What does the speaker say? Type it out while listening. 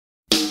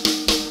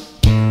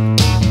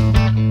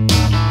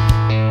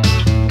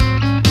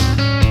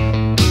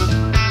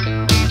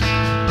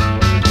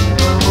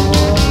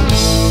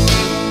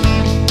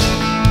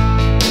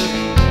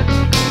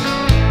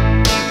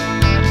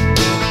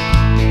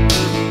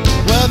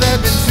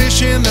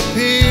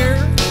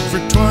for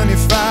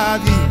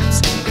 25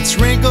 years. It's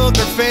wrinkled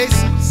their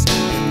faces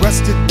and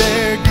rusted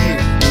their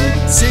gear.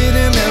 Sit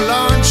in their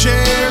lawn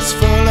chairs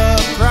full of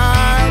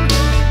pride.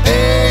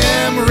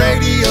 AM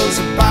radios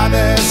are by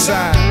their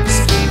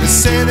sides. They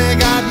say they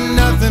got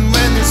nothing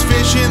when there's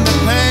fish in the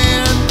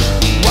pan.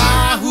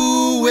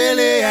 Wahoo,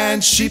 Willie, and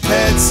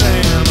Sheephead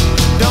Sam.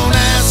 Don't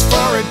ask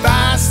for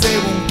advice, they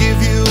won't give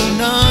you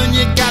none.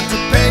 You got to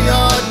pay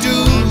your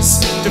dues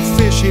to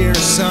fish here,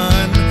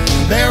 son.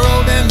 They're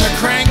old and they're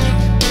cranky,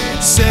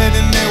 set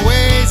in their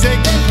ways. They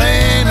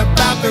complain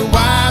about their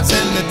wives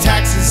and the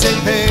taxes they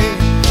pay.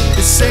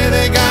 They say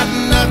they got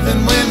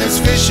nothing when there's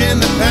fish in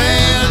the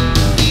pan.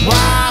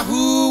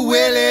 Wahoo,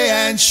 Willie,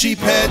 and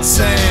Sheephead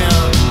Sam.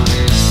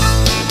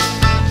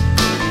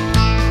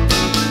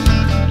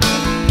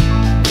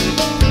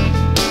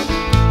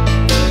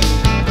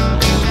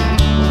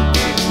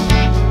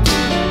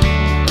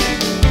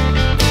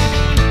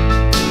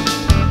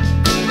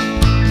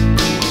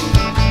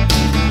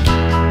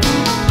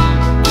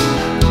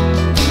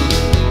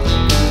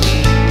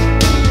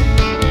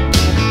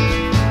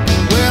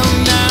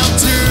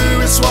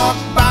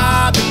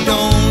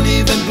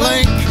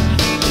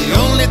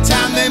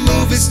 Time they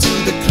move is to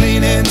the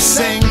clean and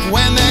sink.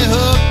 When they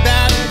hooked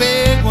that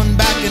big one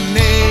back in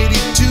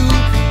 '82,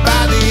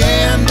 by the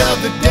end of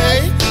the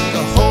day,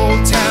 the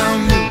whole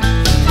town knew.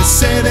 They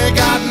say they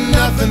got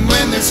nothing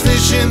when there's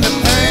fish in the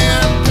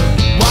pan.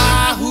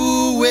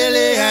 Wahoo,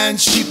 Willie, and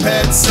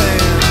Sheephead Sam.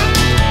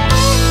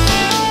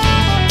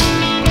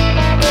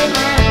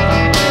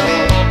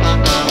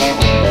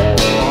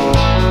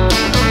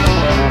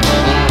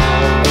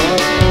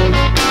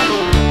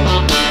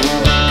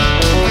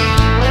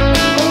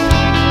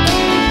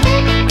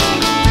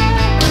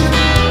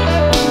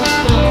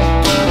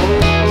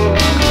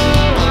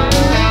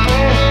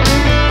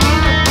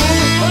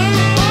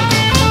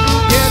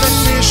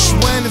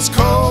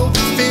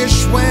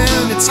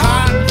 It's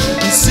hot,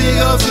 and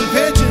seagulls and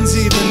pigeons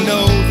even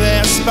know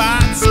their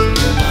spots.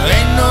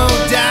 Ain't no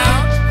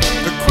doubt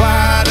they're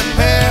quite a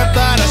pair,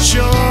 but I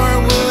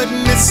sure would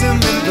miss them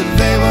if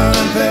they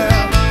weren't there.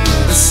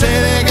 They say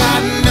they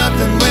got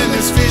nothing when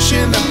there's fish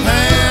in the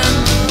pan.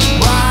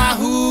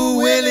 Wahoo,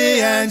 Willie,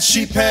 and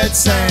Sheephead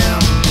Sam.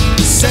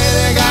 They say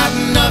they got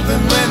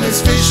nothing when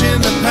there's fish in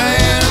the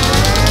pan.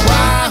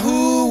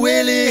 Wahoo,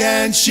 Willie,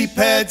 and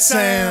Sheephead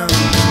Sam.